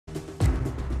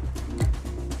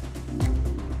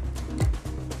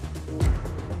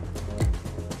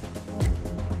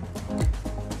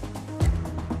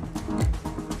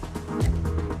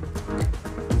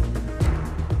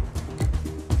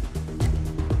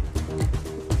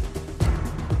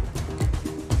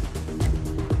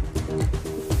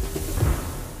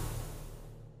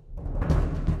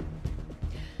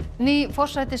Ný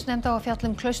forsætisnefnd á að fjalla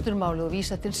klausturmáli og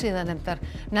vísa til siðanefndar.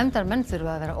 Nefndarmenn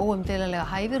þurfa að vera óumdeilanlega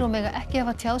hæfir og mega ekki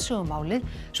hafa tjáð sig málið,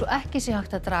 svo ekki sé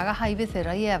hægt að draga hæfi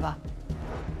þeirra í efa.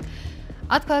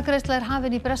 Atkvæðagreiðsla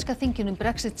hafin í breska þinginu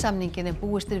Brexit-samninginn en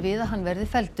búist við að hann verði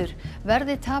felldur.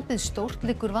 Verði tapið stórt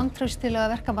liggur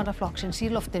vantrauststillaga verkamannaflokksins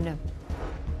í loftinu.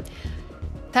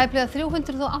 Tæplega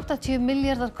 380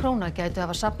 milljarðar króna gætu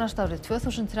hafa safnast árið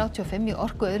 2035 í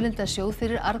orkuauðlindasjóð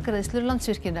fyrir arðgreiðslur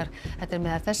Landsvirkjunar. Þetta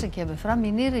meðal þess sem kemur fram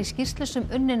í nýrri skýrslu sem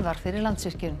unnin var fyrir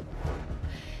Landsvirkjun.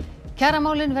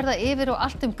 Kjaramálin verða yfir og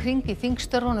allt kring í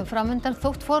þingstörfunum framundan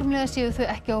þótt formlega séu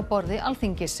þau ekki á borði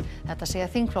Alþingis. Þetta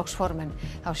segja þingflokksformenn.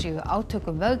 Þá séu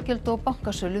átök veggjöld og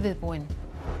bankasölu viðbúin.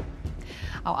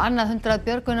 Á annað 100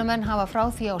 björgunarmenn hafa frá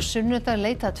því á sunnudag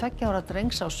leitað 2 ára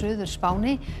drengs á Suður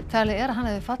Spáni. Talið að hann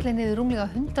hefði fallið niður rúmlega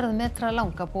 100 metra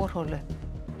langa borholu.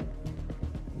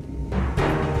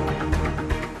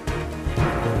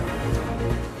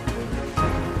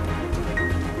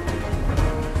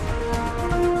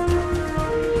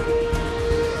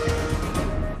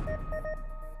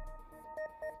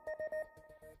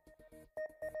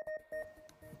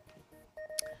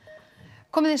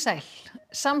 Komið þið sæl.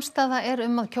 Samstaða að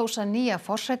kjósa nýja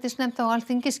forsætisnefnd á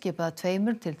Alþingi skipaða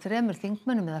 2 til 3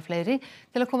 þingmönnum eða fleiri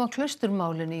til að koma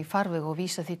klausturmálinu í farveg og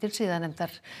vísa því til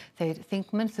siðanefndar. Þeir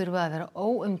þingmenn þurfa að vera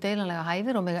óumdeilanlega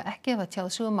hæfir og mega ekki hafa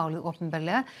tjáð sig málið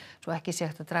opinberlega, svo ekki sé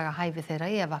hægt að draga hæfi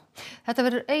þeirra í efa. Þetta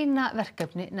verður eina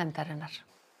verkefni nefndarinnar.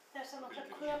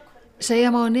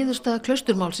 Segja má að niðurstaða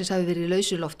klausturmálsins hafi verið í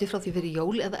lausu lofti frá því fyrir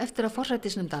jól eða eftir að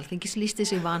forsætisnefnd Alþingis lýsti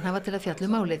sig vanhæfa til að fjalla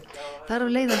málið. Þar af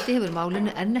leiðandi hefur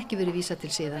málinu enn ekki verið vísað til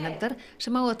siðanefndar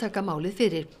sem á að taka málið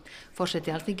fyrir.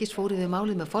 Forseti Alþingis fór yfir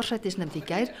málið með forsætisnefnd í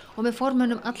gær og með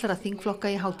formönnum allra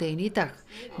þingflokka í hádeginu í dag.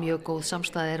 Mjög góð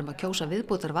samstaða að kjósa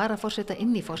viðbótar varaforseta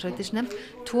inn í forsætisnefnd,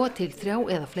 2 til 3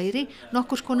 eða fleiri,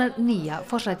 nokkurs konar nýja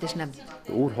forsætisnefnd.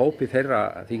 Úr hópi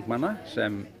þeirra þingmanna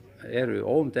sem eru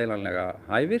óumdeilanlega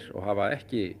hæfir og hafa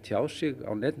ekki tjáð sig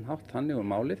á neinn hátt þannig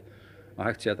málið að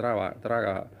hægt sé að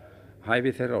draga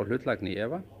hæfi þeirra og hlutlægni í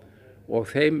efa og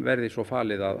þeim verði svo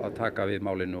falið að taka við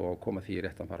málinu og koma því í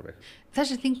réttan farveg.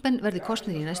 Þessir þingmenn verði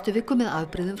kosnir í næstu viku með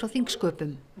afbrigðum frá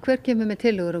þingsköpum. Hver kemur með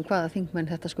tillögur hvaða þingmenn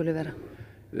þetta skuli vera?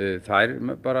 Það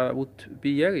bara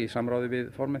útbý ég í samráði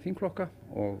við formenn þingflokka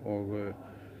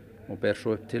og ber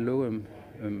svo upp tillögu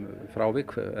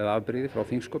frávik eða afbrigði frá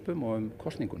þingsköpum og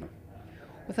kosninguna.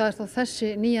 Og það þá þessi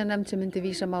nýja nefnd sem myndi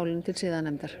vísa málinu til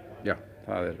siðanefndar? Já,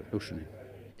 það hugsunin.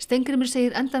 Steingrímur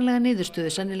segir endanlega niðurstöðu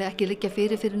sennilega ekki liggja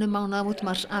fyrir mánaðamót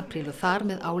mars-apríl og þar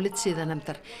með álit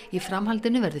siðanefndar. Í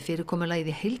framhaldinu verður fyrirkomulagið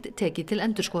í heild tekið til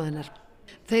endurskoðunar.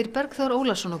 Þeir Bergþór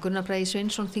Ólason og Gunnar Bragi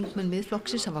Sveinsson þingmenn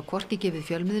Miðflokksins hafa hvorki gefið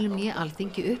fjölmiðlum né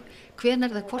Alþingi upp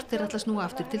hvenær eða hvort þeir ætla að snúa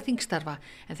aftur til þingstarfa,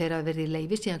 en þeir hafa verið í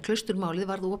leyfi síðan klausturmálið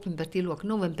varð opinbert í lok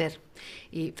nóvember.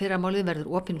 Í fyrramálið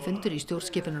verður opinn fundur í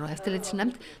stjórnskipunar og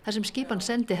eftirlitsnefnd þar sem skipan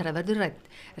sendiherra verður rædd.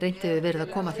 Reynt hefur verið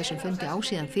að koma þessum fundi á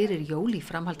síðan fyrir jól í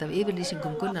framhald af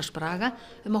yfirlýsingum Gunnars Braga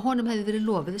að honum hefði verið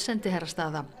lofið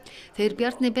sendiherrastaða. Þeir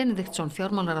Bjarni Benediktsson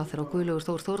fjármálaráðherra og Guðlaugur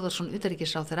Þór Þórðarson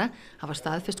utanríkisráðherra hafa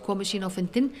staðfest komu sín á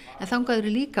fundinn, en þangað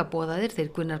eru líka boðaðir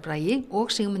þeir Gunnar Bragi og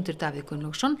Sigmundur Davíð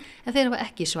Gunnlaugsson, en þeir hafa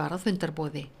ekki svarað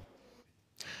fundarboði.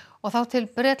 Og þá til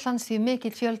Bretlands, því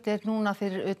mikill fjöldi núna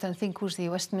fyrir utan þinghúsið í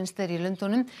Westminster í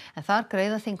Lundúnum, en þar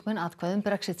greiða þingmenn atkvæði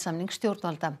Brexit-samning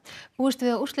stjórnvalda. Búist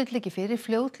við að úrslit liggi fyrir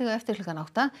fljótlega eftir klukkan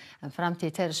 8, en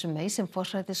framtíð Theresa May sem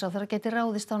forsætisráðherra geti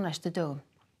ráðist á næstu dögum.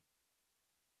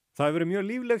 Það hefur verið mjög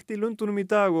líflegt í Lundúnum í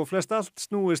dag og flest allt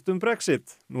snúist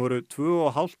Brexit. Nú eru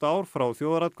 2,5 ár frá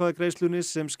þjóðaratkvæðagreiðslunni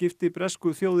sem skipti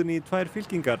bresku þjóðinni í 2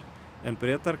 fylkingar, en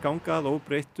Bretar ganga að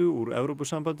óbreyttu úr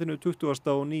Evrópusambandinu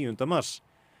 29. mars.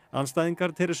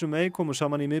 Andstæðingar Theresa May komu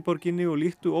saman í miðborginni og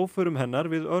líktu óförum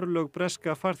hennar við örlög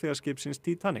breska farþegaskipsins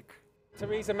Titanic.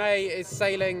 Theresa May is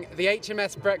sailing the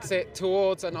HMS Brexit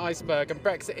towards an iceberg, and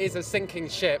Brexit is a sinking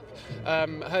ship.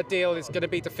 Her deal is going to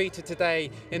be defeated today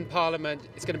in Parliament.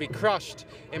 It's going to be crushed,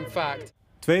 in fact.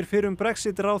 2 fyrrum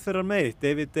Brexit-ráðherrar May,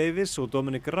 David Davis og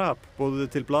Dominic Raab, boðuðu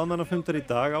til blaðamannafundar í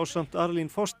dag ásamt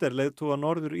Arlene Foster, leiðtoga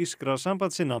norður-írskra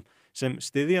sambandssinna, sem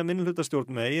styðja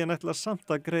minnihlutastjórn May en ætla samt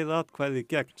að greiða atkvæði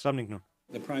gegn samningnum.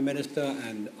 The Prime Minister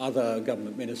and other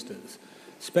government ministers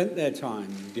spent their time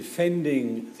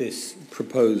defending this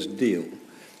proposed deal,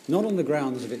 not on the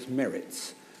grounds of its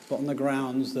merits, but on the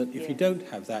grounds that if you don't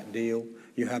have that deal,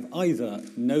 you have either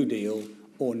no deal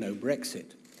or no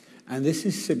Brexit. And this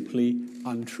is simply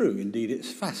untrue. Indeed,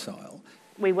 it's facile.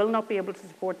 We will not be able to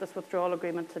support this withdrawal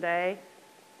agreement today.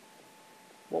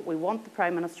 What we want the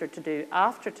Prime Minister to do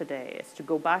after today is to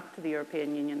go back to the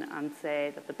European Union and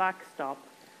say that the backstop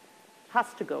has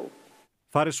to go.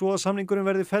 Fari svo að samningurinn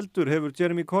verði felldur hefur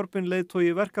Jeremy Corbyn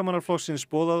leiðtogi verkamannaflokksins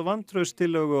boðað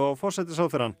vantrauststillögu á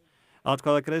forsætisráðherrann.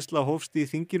 Atkvæðagreiðsla hófst í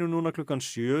þinginu núna klukkan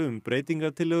 7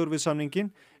 breytingartillögur við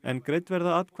samninginn en greidd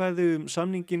verða atkvæði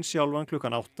samninginn sjálfan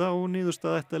klukkan 8 og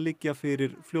niðurstaða þetta liggja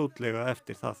fyrir fljótlega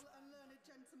eftir það.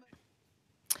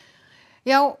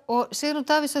 Já, og Sigrún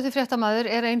Davíðsdóttir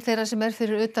fréttamaður ein þeirra sem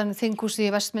fyrir utan þinghúsið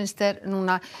í Westminster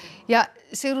núna. Já,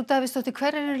 Sigrún Davíðsdóttir,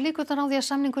 hverjar eru líkurnar á því að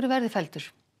samningurinn verði felldur?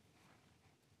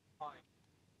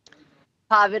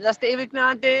 Það virðast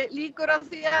yfirgnæfandi líkur á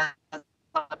því að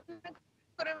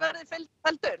samningurinn verði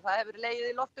felldur. Það hefur legið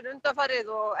í loftinu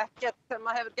undanfarið og ekkert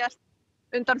sem hefur gert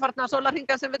undanfarna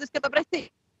sólarhringa sem virðist geta breytt því.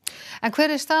 En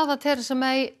hver staða Theresa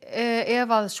May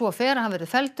ef að svo fer að hann verði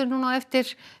felldur núna á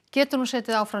eftir, getur hún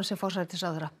setið áfram sem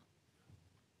forsætisráðherra?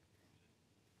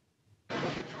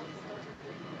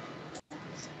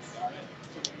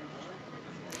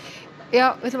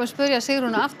 Já, við ætlum að spyrja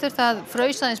Sigrúnu aftur, það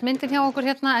fraus aðeins myndin hjá okkur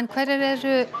hérna, en hver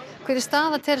er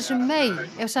staða Theresa May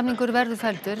ef samningur verður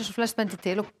felldur, eins og flest bendir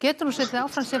til, og getur hún setið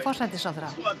áfram sem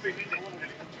forsætisráðherra?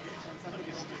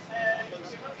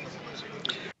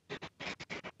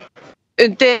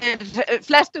 Undir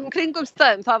flestum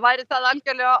kringumstæðum það væri það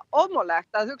algjörlega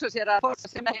ómögulegt að hugsa sér að fólk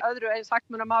sem er öðru eins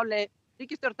hagsmunamáli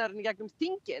ríkisstjórnarinnar gegnum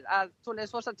þingið að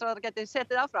svoleiðis forsætisráðherra geti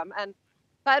setið áfram, en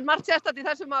það er margt sérstakt í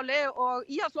þessu máli og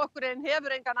íhaldsflokkurinn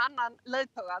hefur engan annan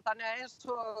leiðtoga, þannig að eins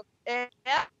og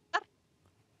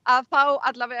að þá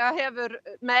allavega hefur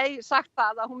May sagt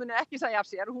það að hún muni ekki segja af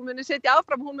sér, hún muni sitja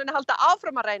áfram, hún muni halda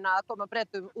áfram að reyna að koma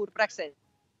Bretum úr Brexit.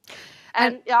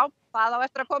 En já, það á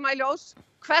eftir að koma í ljós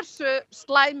hversu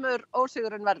slæmur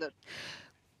ósigurinn verður.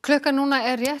 Klukkan núna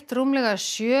rétt rúmlega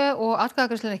 7 og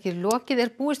atkvæðagreiðslan ekki lokið.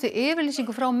 Búist við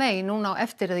yfirlýsingu frá May núna á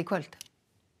eftir eða í kvöld?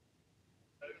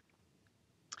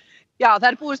 Já,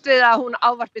 það búist við að hún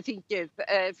ávarpi þingið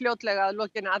fljótlega að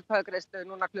lokinu atkvæðagreiðslu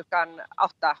núna klukkan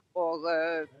 8 og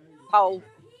þá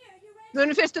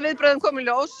munu fyrstu viðbrögðum komið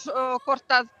ljós og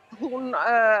hvort að hún,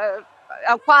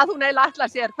 hvað hún eiginlega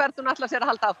ætlar sér, hvert hún ætlar sér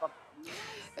að halda áfram.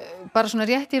 Bara svona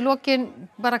rétt í lokin,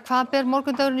 bara hvað ber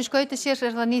morgundagurinn í skauti sér?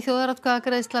 Er það ný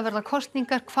þjóðaratkvæðagreiðsla, verða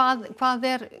kosningar? Hvað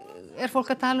er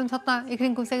fólk að tala þarna í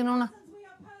kringum þig núna?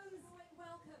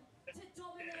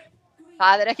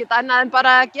 Það ekkert annað en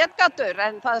bara getgátur,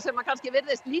 en það sem kannski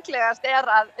virðist líklegast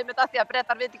að einmitt af því að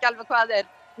Bretar viti ekki alveg hvað þeir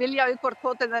vilja og hvort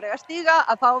kvótinn þeir eiga að stíga,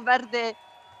 að þá verði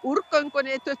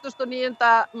úrgöngunni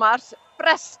 29. mars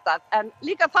frestað, en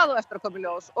líka það á eftir að koma í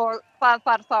ljós og það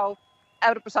þarf þá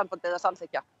Evrópusambandið að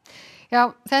samþykkja. Já,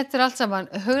 þetta allt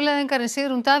saman hugleiðingar en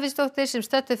Sigrún Davíðsdóttir sem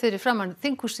stöddur fyrir framan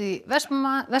þinghúsið í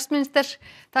Westminster.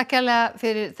 Takk hérlega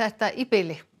fyrir þetta í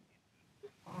bili.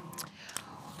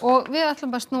 Og við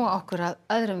ætlum að snúa okkur að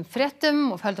öðrum fréttum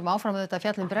og höldum áfram með þetta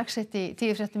fjallum Brexit í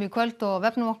 10 fréttum í kvöld og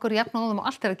vefnum okkur jafnóðum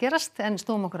og allt að gerast en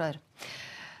snúum okkur öðru.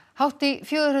 Hátt í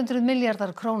 400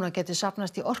 milljarðar króna getur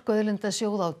safnast í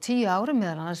orkuauðlindasjóð á 10 árum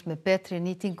meðal annars með betri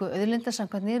nýtingu auðlinda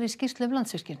samkvæmt nýrri skýrslu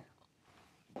Landsvirkjun.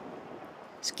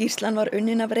 Skýrslan var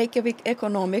unnin af Reykjavík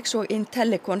Economics og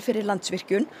Intellecon fyrir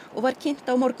Landsvirkjun og var kynnt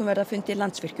á morgunverðarfundi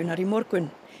Landsvirkjunar í morgun.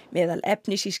 Meðal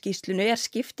efnis í skýrslunni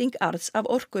skipting arðs af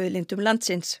orkuauðlindum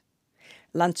landsins.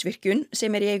 Landsvirkjun,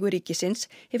 sem í eigu ríkisins,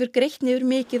 hefur greitt niður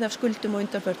mikið af skuldum á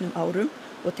undanförnum árum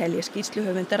og telja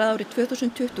skýrsluhöfundar að árið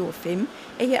 2025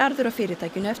 eigi arður af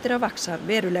fyrirtækinu eftir að vaxa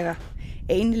verulega.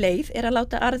 Ein leið að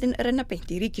láta arðinn renna beint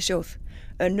í ríkissjóð.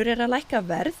 Önnur að lækka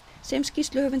verð sem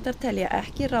skýrsluhöfundar telja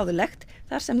ekki ráðlegt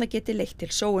þar sem það geti leitt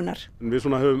til sóunar. Við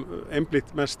höfum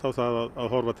einblínt mest á það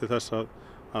að horfa til þess að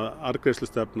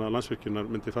arðgreiðslustefna Landsvirkjunar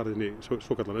myndi fara inn í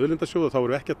svokallan auðlindasjóð og þá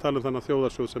erum við ekki að tala um þannig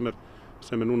þjóðarsjóð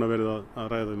sem núna verið að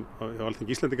ræða hjá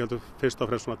Alþingi Íslendinga, heldur fyrst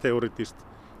og fremst svona teóretískt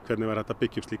hvernig væri hægt að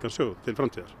byggja upp slíkan sjóð til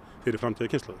framtíðar, fyrir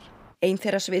framtíðarkynslóðir. Ein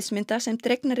þeirra sviðsmynda sem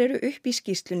dregnar eru upp í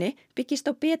skýrslunni byggist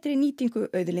á betri nýtingu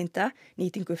auðlinda,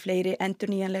 nýtingu fleiri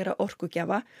endurnýjanlegra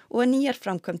orkugjafa og að nýjar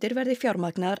framkvæmdir verði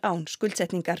fjármagnaðar án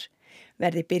skuldsetningar.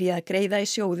 Verði byrjað að greiða í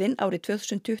sjóðinn árið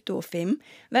 2025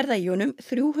 verða í honum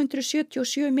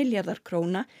 377 milljarðar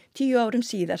króna 10 árum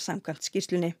síðar samkvæmt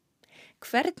skýrslunni.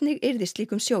 Hvernig yrði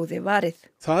slíkum sjóði varið?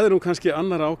 Það nú kannski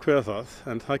annar að ákveða það,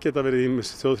 en það geta verið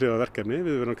ýmis þjóðþrifaverkefni.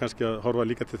 Við verðum kannski að horfa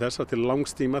líka til þessa til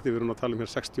langs tíma, því við erum að tala um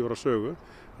hér 60 ára sögu,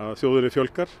 að þjóðinni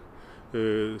fjölgar,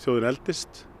 þjóðinni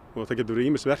eldist og það getur verið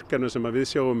ýmis verkefni sem við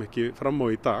sjáum ekki fram á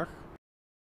í dag.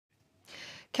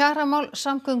 Kjaramál,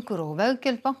 samgöngur og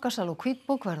veggjöld, bankasal og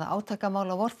hvítbók verða átakamál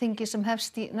á vorþingi sem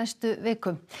hefst í næstu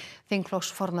vikum.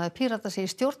 Þingflokksformaður Pírata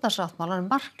segir stjórnarsáttmálann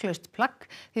marklaust plagg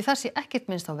því það sé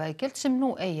ekkert minnst á veggjöld sem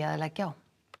nú eigi að leggja á.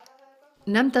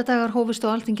 Nefndadagar hófust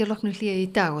á Alþingi að loknu hléi í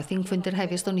dag og þingfundir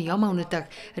hefjast á ný á mánudag.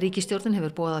 Ríkisstjórnin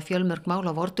hefur boðað fjölmörg mál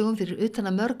á vordögum fyrir utan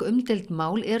að mörg umdeild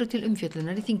mál eru til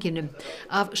umfjöllunar í þinginu.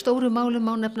 Af stóru málum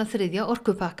má nefna 3.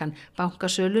 orkupakkann,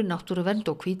 bankasölu, náttúruvernd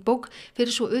og hvítbók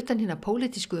fyrir svo utan hina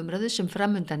pólitísku umræðu sem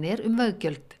framundan er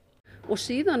veggjöld. Og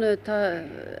síðan held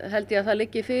ég að það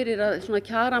liggi fyrir að svona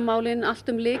kjaramálin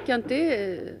alltumlykjandi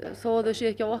þó að þau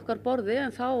séu ekki á okkar borði,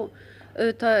 en þá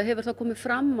hefur það komið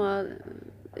fram að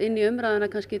inn í umræðuna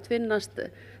kannski tvinnast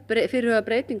fyrirhugaðar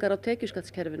breytingar á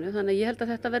tekjuskattskerfinu, þannig að ég held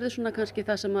að þetta verður svona kannski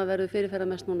það sem að verður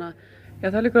fyrirferðarmest núna. Já,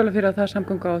 það liggur alveg fyrir að það er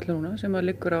samgönguáætlun núna sem að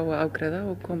liggur á að afgreiða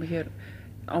og komi hér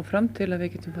áfram til að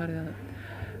við getum farið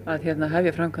að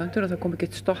hefja framkvæmdur og það komi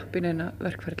ekki stopp í neina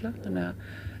verkferla, þannig að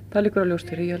það liggur á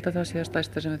ljóst fyrir. Ég held að það sé það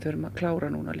stærsta sem við þurfum að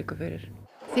klára núna líka fyrir.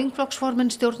 Þingflokksformenn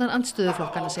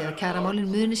stjórnarandstöðuflokkana segja að kjaramálin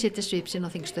muni setja svip sinn á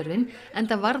þingstörfin,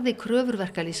 enda varði kröfur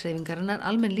verkalýðshreyfingarinnar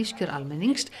almenn lífskjör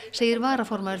almennings, segir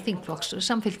varaformaður þingflokks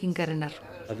Samfylkingarinnar.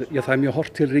 Já, það er mjög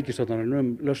horft til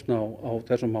ríkisstjórnarinnar lausn á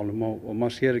þessum málum og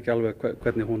maður sér ekki alveg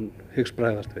hvernig hún hyggst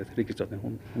bregðast við ríkisstjórnin.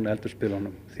 Hún eldur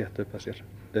spilunum þétt upp að sér.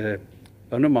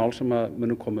 Önnur mál sem að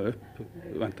munu koma upp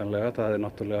væntanlega, það er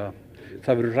náttúrulega,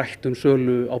 það verður rætt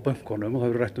sölu á bönkunum og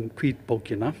það verður rætt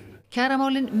hvítbókina.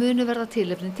 Kjaramálin munu verða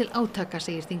tilefni til átaka,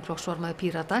 segir þingflokksformaður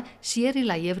Pírata, sér í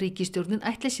lagi ef ríkisstjórnin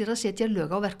ætli sér að setja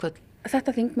lög á verkföll.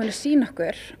 Þetta þing muni sýna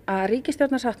okkur að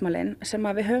ríkisstjórnarsáttmálinn sem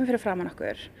við höfum fyrir framan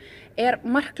okkur er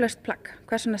marklaust plagg.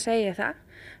 Hvers vegna segi ég það?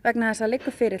 Vegna þess að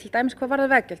liggur fyrir til dæmis hvað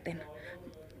varðar veggjöldin.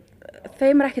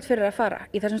 Þeim ekkert fyrir að fara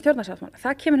í þessum stjórnarsáttmála.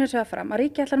 Það kemur hins vegar fram að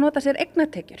ríkið ætlar að nota sér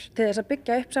eignatekjur til þess að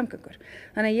byggja upp samgöngur.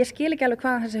 Þannig að ég skil ekki alveg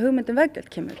hvaðan þessi hugmynd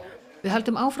veggjöld kemur. Við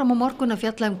höldum áfram á morgun að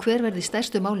fjalla hver verði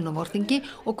stærstu málin á vorþingi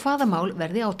og hvaða mál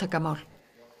verði átakamál.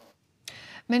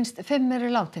 Minnst 5 eru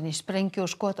látin í sprengju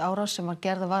og skotárás sem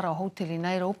gerð var á hóteli í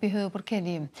Nairobi, höfuðborg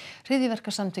Keníu.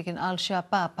 Hryðjuverkasamtökin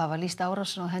Al-Shabaab hafa lýst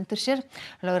árásin á hendur sér.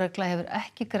 Lögregla hefur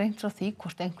ekki greint frá því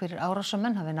hvort einhverjir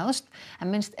árásarmenn hafi náðst, en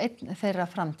minnst 1 þeirra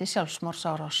framdi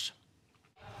sjálfsmorðsárás.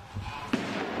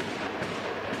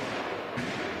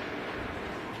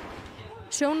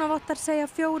 Sjónavottar segja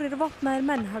 4 vopnaðir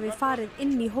menn hafi farið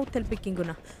inn í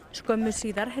hótelbygginguna. Skömmu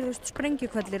síðar heyrðust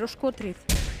sprengjukvellir og skothríð.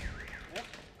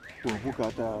 Are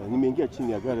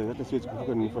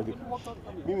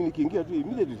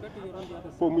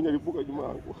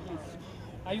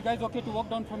you guys okay to walk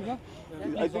down from here?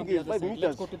 I think it's 5 meters.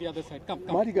 Let's go to the other side. Come.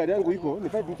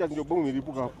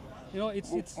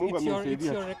 It's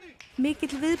your...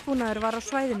 Mikill viðbúnaður var á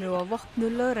svæðinu og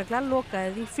vopnuð lögregla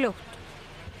lokaði því fljótt.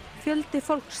 Fjöldi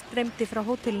fólks streymdi frá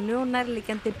hótelinu og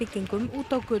nærliggjandi byggingum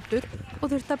út á götur og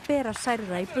þurfti að bera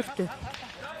særða í burtu.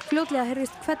 Fljótlega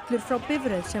heyrðist hvellur frá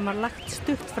bifreið sem var lagt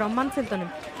stutt frá mannfjöldanum.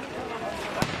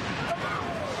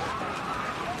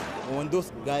 When those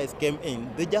guys came in,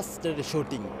 they just started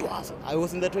shooting to us. I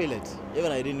was in the toilet.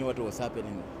 Even I didn't know what was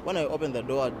happening. When I opened the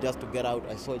door just to get out,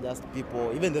 I saw just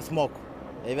people, even the smoke.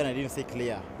 Even I didn't see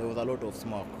clear. There was a lot of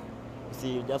smoke. You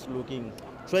see, just looking,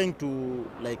 trying to,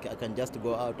 like, I can just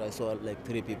go out. I saw like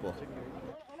 3 people.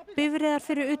 Bifreiðar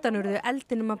fyrir utan urðu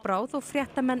eldinum að bráð og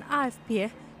fréttamenn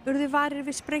AFP urðu varir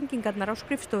við sprengingarnar á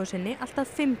skrifstofu sinni alltaf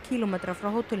 5 kílómetra frá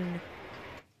hótelinu.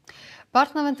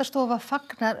 Barnaverndarstofa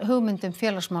fagnar hugmyndum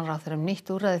félagsmálaráðherra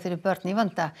nýtt úrræði fyrir börn í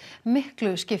vanda.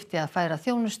 Miklu skipti að færa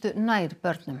þjónustu nær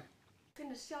börnum.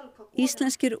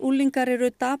 Íslenskir unglingar eru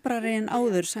daprari en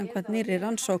áður samkvæmt nýrri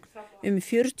rannsókn.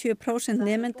 40%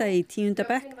 nemenda í 10.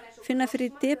 bekk finna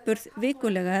fyrir depurð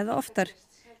vikulega eða oftar.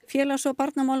 Félags- og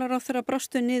barnamálaráðherra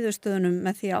brostu niðurstöðunum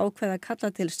með því að ákveða að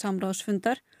kalla til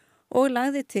samráðsfundar og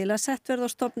lagði til að sett verði á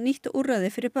stofn nýtt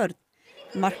úrræði fyrir börn.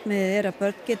 Markmiðið að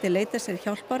börn geti leita sér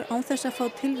hjálpar án þess að fá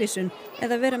tilvísun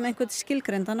eða vera með einhvern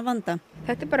skilgreindan vanda.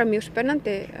 Þetta bara mjög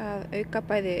spennandi að auka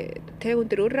bæði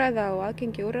tegundir úrræða og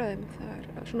aðgengi úrræðum.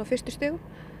 Það svona fyrstu stigum.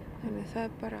 Þannig að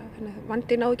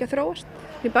vandinn á ekki að þróast.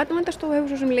 Barnaverndarstofa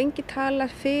hefur svo sem lengi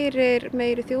talað fyrir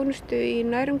meiri þjónustu í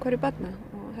nærumhverfi barna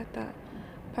og þetta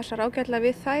passar ágætlega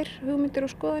við þær hugmyndir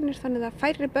og skoðanir þannig að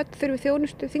færri börn þurfi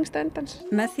þjónustu þyngsta endans.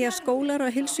 Með því að skólar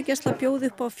og heilsugæsla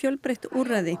bjóði upp á fjölbreytt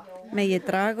úrræði megi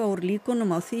draga úr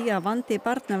líkunum á því að vandi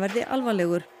barna verði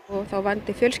alvarlegur. Og þá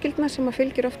vandi fjölskyldna sem að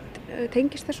fylgir oft,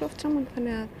 tengist þessu oft saman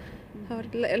þannig að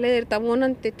það leiðir þetta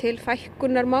vonandi til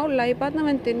fækkunar mála í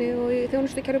barnaverndinni og í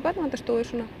þjónustukerfi barnaverndarstofu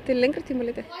svona til lengri tíma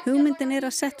litið. Hugmyndin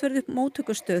að sett verði upp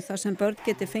móttökustöð þar sem börn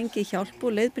geti fengið hjálp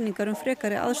og leiðbeiningar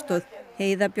frekari aðstoð.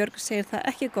 Heiða Björg segir það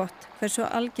ekki gott hversu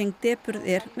algeng depurð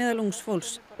meðal ungs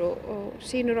fólks. Og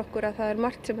sýnir okkur að það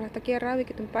margt sem hægt að gera.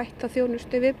 Við getum bætt þá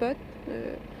þjónustu við börn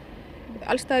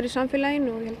allstaðar í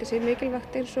samfélaginu og ég held að sé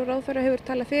mikilvægt eins og ráðherra hefur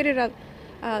talað fyrir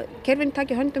að kerfin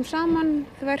taki höndum saman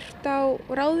þvert á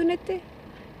ráðuneyti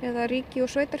eða ríki og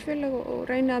sveitarfélög og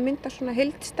reyna að mynda svona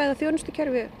heildstæða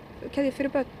þjónustukerfi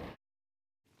fyrir börn.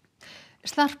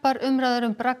 Snarpar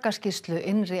umræður braggaskýrslu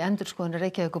innri endurskoðunar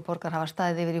Reykjavíkurborgar hafa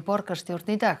staðið yfir í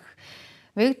borgarstjórn í dag.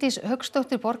 Vigdís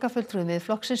Hauksdóttir borgarfulltrúi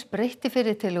Miðflokksins breytti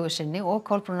fyrri tillögu sinni og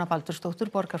Kolbrúna Baldursdóttir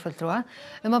borgarfulltrúa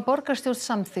að borgarstjórn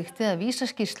samþykkti að vísa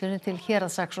skýrslunni til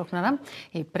héraðssaksóknara.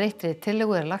 Í breyttri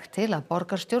tillögu lagt til að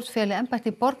borgarstjórn feli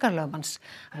embætti borgarlögmanns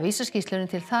að vísa skýrslunni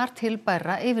til þar til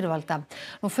bærra yfirvalda.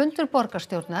 Nú fundur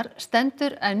borgarstjórnar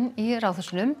stendur enn í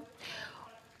Ráðhúsinu.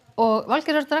 Og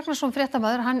Valgeir Örn Ragnarsson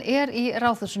fréttamaður, hann í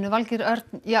Ráðhúsinu. Valgeir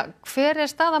Örn, hver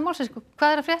staða málsins?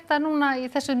 Hvað að frétta núna í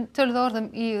þessum töluðu orðum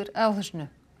í Ráðhúsinu?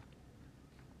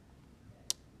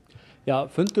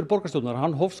 Fundur borgarstjórnar,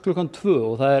 hann hófst klukkan 2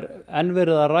 og það enn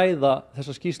verið að ræða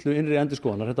þessa skýrslu innri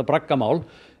endurskoðunar, þetta braggamál.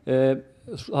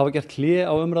 Það var gert hlé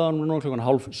á umræðanum núna klukkan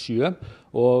 6:30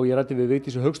 og ég ræddi við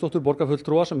Vigdísi Hauksdóttur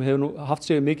borgarfulltrúa sem hefur nú haft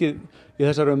sig mikið í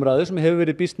þessari umræðu, sem hefur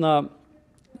verið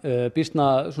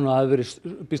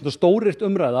býsna stórirt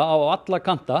umræða á alla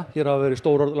kanta. Hér hafa verið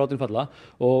stór orð látin falla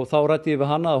og þá ræddi ég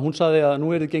við hana að hún sagði að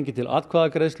nú þið gengið til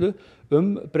atkvæðagreiðslu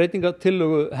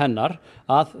breytingatillögu hennar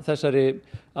að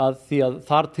því að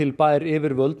þar til bær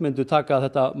yfirvöld myndu taka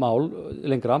þetta mál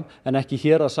lengra en ekki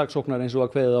héraðssaksóknari eins og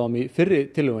að kveðið á í fyrri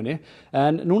tillögunni.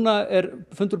 En núna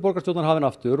fundur borgarstjórnar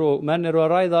hafinn aftur og menn eru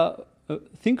að ræða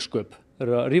þingsköp.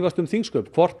 Eru að rífast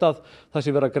þingsköp, hvort að það sé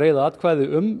verið að greiða atkvæði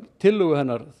tillögu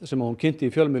hennar sem hún kynnti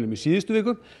í fjölmiðlum í síðustu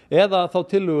viku eða þá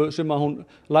tillögu sem hún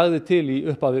lagði til í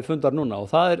upphafi fundar núna og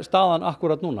það staðan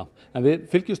akkurat núna. En við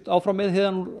fylgjumst áfram með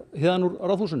héðan úr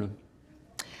Ráðhúsinu.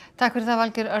 Takk fyrir það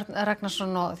Valgeir Örn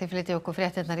Ragnarsson og þið flytjið okkur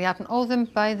fréttirnar jafn óðum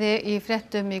bæði í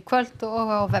fréttum í kvöld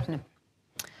og á vefnum.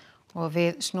 Og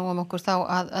við snúum okkur þá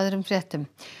að öðrum fréttum.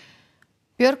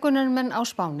 Björgunarmenn á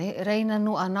Spáni reyna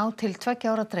nú að ná til 2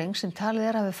 ára dreng sem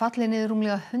talið hafi fallið niður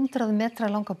rúmlega 100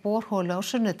 metra langa borholu á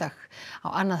sunnudag. Á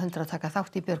annað 100 taka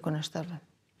þátt í björgunarstörfum.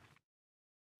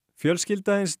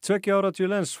 Fjölskylda hins 2 ára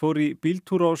Julens fór í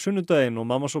bíltúr á sunnudaginn og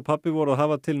mamma og pabbi voru að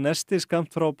hafa til nesti skammt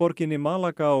frá borginni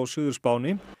Malaga á Suður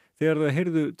Spáni þegar þau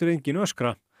heyrðu drenginn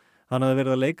öskra. Hann hafði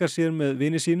verið að leika sér með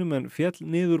vini sínum en féll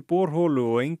niður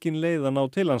borholu og engin leið að ná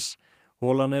til hans.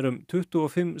 Holan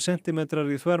 25 cm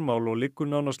í þvermál og liggur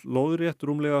nánast lóðrétt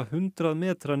rúmlega 100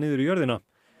 metra niður í jörðina.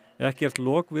 Ekkert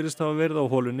lok virðist hafa verið á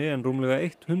holunni en rúmlega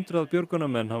 100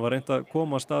 björgunarmenn hafa reynt að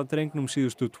komast að drengnum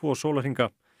síðustu 2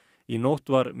 sólarhringa. Í nótt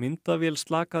var myndavél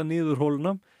slakað niður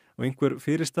holuna og einhver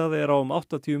fyrirstaða á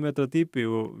 80 metra dýpi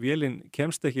og vélin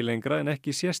kemst ekki lengra en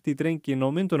ekki sést í drenginn á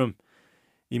myndunum.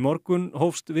 Í morgun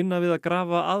hófst vinna við að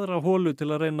grafa aðra holu til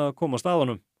að reyna að komast að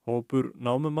honum. Hópur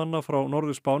námumanna frá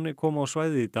Norður Spáni kom á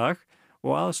svæðið í dag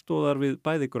og aðstóðar við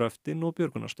bæði gröftin og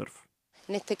björgunarstörf.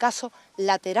 En este caso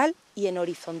lateral y en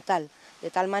horizontal, de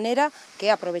tal manera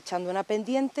que aprovechando una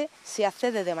pendiente se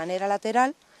accede de manera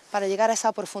lateral para llegar a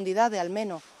esa profundidad de al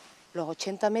menos los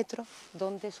 80 metros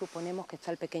donde suponemos que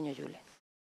está el pequeño Jules.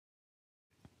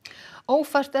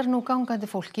 Ófært nú gangandi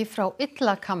fólki frá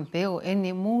Illakambi og inn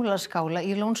í Múlaskála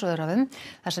í Lónsöræfum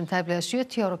þar sem tæplega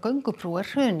 70 ára göngubrú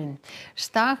hrunin.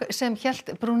 Stag sem hélt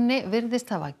brúnni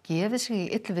virðist hafa gefið sig í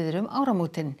illviðrum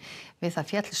áramótin. Við það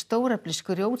féll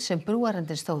stórefliskur grjót sem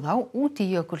brúarendinn stóð á út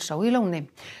í Jökulsá í Lóni.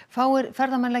 Fáir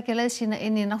ferðamenn leggja leið sína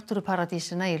inn í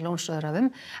náttúruparadísina í Lónsöræfum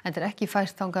en ekki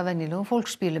fært þangað venjulegum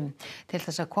fólksbílum. Til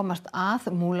þess að komast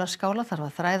að Múlaskála þarf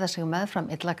að þræða sig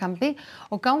meðfram Illakambi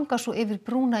og ganga svo yfir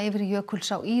brúna yfir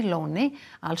Jökulsá í Lóni,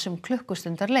 alls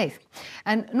klukkustundar leið.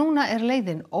 En núna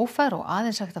leiðin ófær og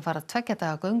aðeins hægt að fara 2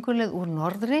 daga gönguleið úr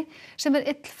norðri sem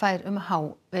illfær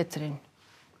háveturinn.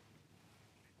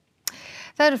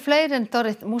 Það eru fleiri en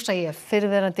Dorrit Musayev,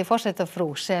 fyrrverandi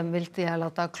forsetafrú, sem vildi að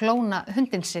láta klóna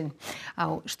hundinn sinn.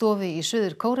 Á stofu í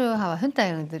Suður Kóreu hafa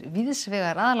hundaeigendur víðs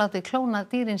vegar aðlátið klóna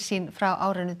dýrin sín frá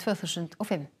árinu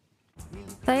 2005.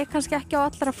 Það kannski ekki á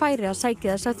allra færi að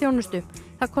sækja þessa þjónustu.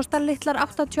 Það kostar litlar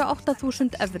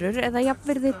 88.000 evrur eða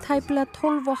jafnvirði tæplega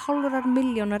 12,5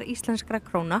 milljónar íslenskra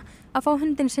króna að fá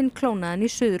hundinn sinn klónaðan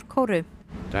í Suður Kóreu.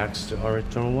 That's the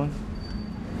original one.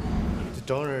 The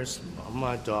donor is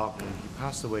my dog. He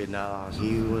passed away now.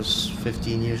 He was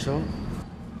 15 years old.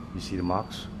 You see the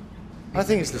marks? I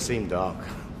think it's the same dog.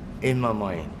 In my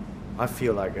mind, I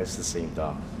feel like it's the same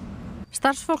dog.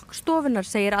 Starfsfólk stofunar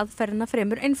segir aðferðina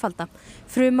fremur einfalda.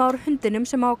 Fruma úr hundinum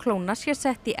sem á að klóna sé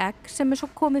sett í egg sem svo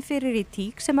komið fyrir í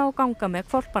tík sem á að ganga með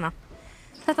hvolpana.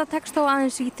 Þetta tekst þó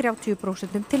aðeins í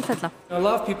 30% tilfella. A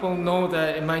lot of people know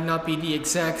that it might not be the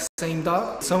exact same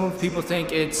dog. Some people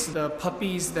think it's the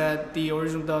puppies that the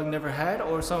original dog never had,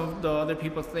 or some of the other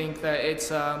people think that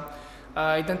it's an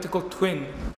identical twin.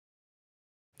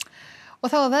 Og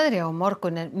þá að veðri á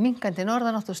morgun minnkandi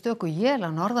norðanátt og stöku él á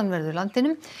norðanverðu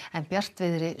landinu en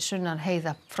bjartviðri sunnan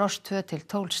heiða, frost 2 til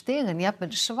 12 stig en jafnvel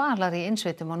svalari í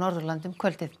innsveitum á Norðurlandi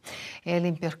kvöldið.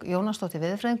 Elín Björk Jónasdóttir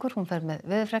veðurfræðingur, hún fer með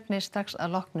veðurfregnir strax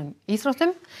að loknum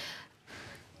íþróttum.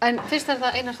 En fyrst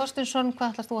það Einar Þorsteinsson,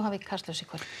 hvað ætlar þú að hafa í Kastljósi í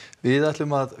kvöld? Við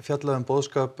ætlum að fjalla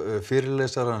boðskap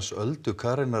fyrirlesarans Öldu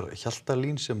Karenar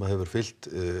Hjaltalín sem hefur fylgt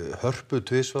Hörpu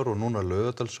tvisvar og núna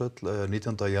Laugardalshöll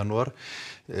 19. janúar.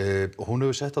 Hún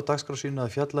hefur sett á dagskrá sína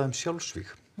að fjalla sjálfsvíg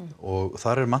og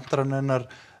þar mantran hennar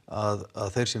að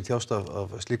þeir sem þjást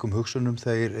af slíkum hugsunum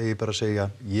þeir eigi bara að segja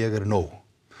ég nóg.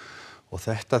 Og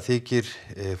þetta þykir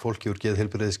fólki úr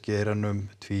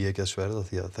geðheilbrigðisgeiranum tvíeggja sverð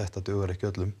því að þetta dugar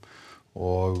ekki öllum.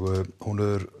 Og hún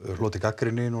hefur hlotið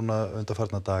gagnrýni núna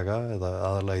undanfarna daga eða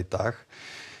aðalega í dag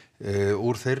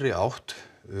úr þeirri átt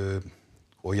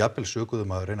og jafnvel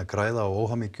sökuðum að reyna að græða á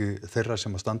óhamingju þeirra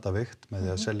sem að standa veikt með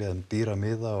því að selja þeim dýra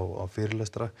miða á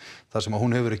fyrirlestra þar sem að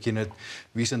hún hefur ekki neitt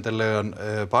vísindalegan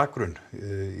bakgrunn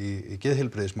í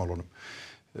geðheilbrigðismálunum.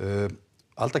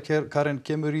 Alda Karen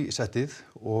kemur í settið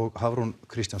og Hafrún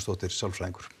Kristjánsdóttir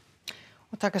sálfræðingur.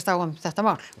 Og takast á þetta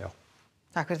mál. Já.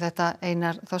 Takk fyrir þetta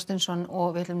Einar Þorsteinsson og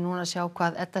við ætlum núna að sjá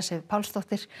hvað Edda Sif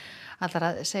Pálsdóttir ætlar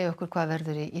að segja okkur hvað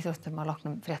verður í íþróttum að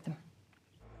loknum fréttum.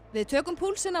 Við tökum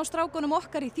púlsinn á strákunum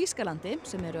okkar í Þýskalandi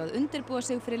sem eru að undirbúa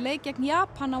sig fyrir leik gegn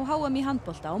Japan á HM í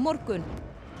handbolta á morgun.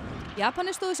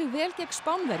 Japanir stóðu sig vel gegn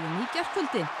Spánverjum í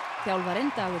gærkvöldi.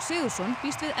 Þjálfarinn Dagur Sigurðsson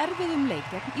býst við erfiðum leik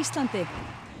gegn Íslandi.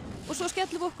 Og svo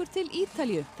skellum við okkur til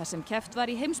Ítalíu þar sem keppt var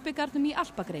í heimsbikarnum í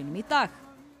alpagreinum í dag.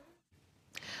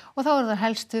 Og þá það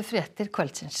helstu fréttir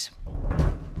kvöldsins.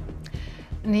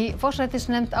 Ný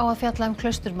forsætisnefnd á að fjalla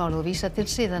klausturmál og vísa til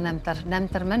siðanefndar.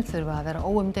 Nefndarmenn þurfa að vera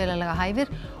óumdeilanlega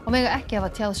hæfir og mega ekki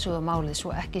hafa tjáð sig málið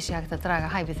svo ekki sé hægt að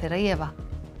draga hæfi þeirra í efa.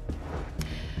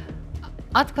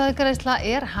 Atkvæðagreiðsla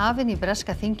hafin í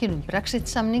breska þinginu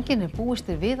Brexit-samninginn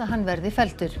búist við að hann verði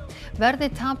felldur.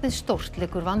 Verði tapið stórt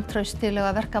liggur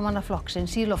vantrauststillaga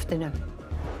verkamannaflokksins í loftinu.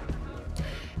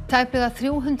 Tæplega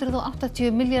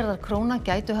 380 milljarðar króna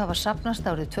gætu hafa safnast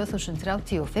árið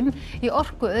 2035 í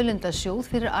orkuauðlindasjóð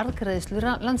fyrir arðgreiðslur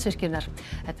Landsvirkjunar.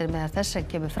 Þetta meðal þess sem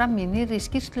kemur fram í nýrri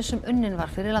skýrslu sem unnin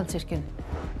var fyrir Landsvirkjun.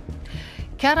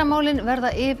 Kjaramálin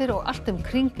verða yfir og allt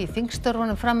kring í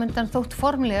þingstörfunum framundan þótt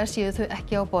formlega séu þau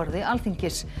ekki á borði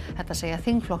Alþingis. Þetta segja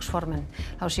þingflokksformenn.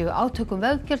 Þá séu átökum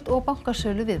veggjöld og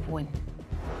bankasölu viðbúin.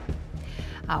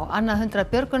 Á annað 100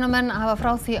 björgunarmenn hafa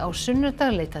frá því á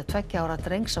sunnudag leitað 2 ára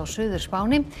drengs á Suður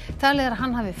Spáni. Talið að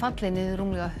hann hafi fallið niður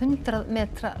rúmlega 100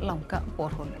 metra langa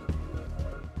borholu.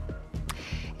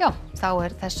 Já, þá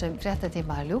þessum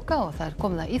fréttatíma að ljúka og það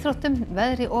komið að íþróttum,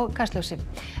 veðri og Kastljósi.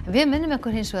 Við minnum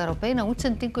ykkur hins vegar á beina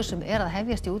útsendingu sem að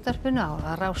hefjast í útvarpinu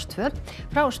á Rás 2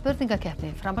 frá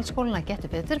spurningakeppni framhaldsskólanna Gettu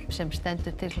betur sem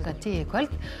stendur til klukkan 10 í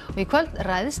kvöld og í kvöld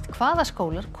ræðist hvaða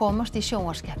skólar komast í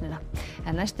sjónvarpskeppnina.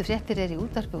 En næstu fréttir í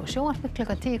útvarpi og sjónvarpi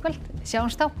klukkan 10 í kvöld.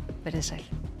 Sjáumst þá, verið sæl.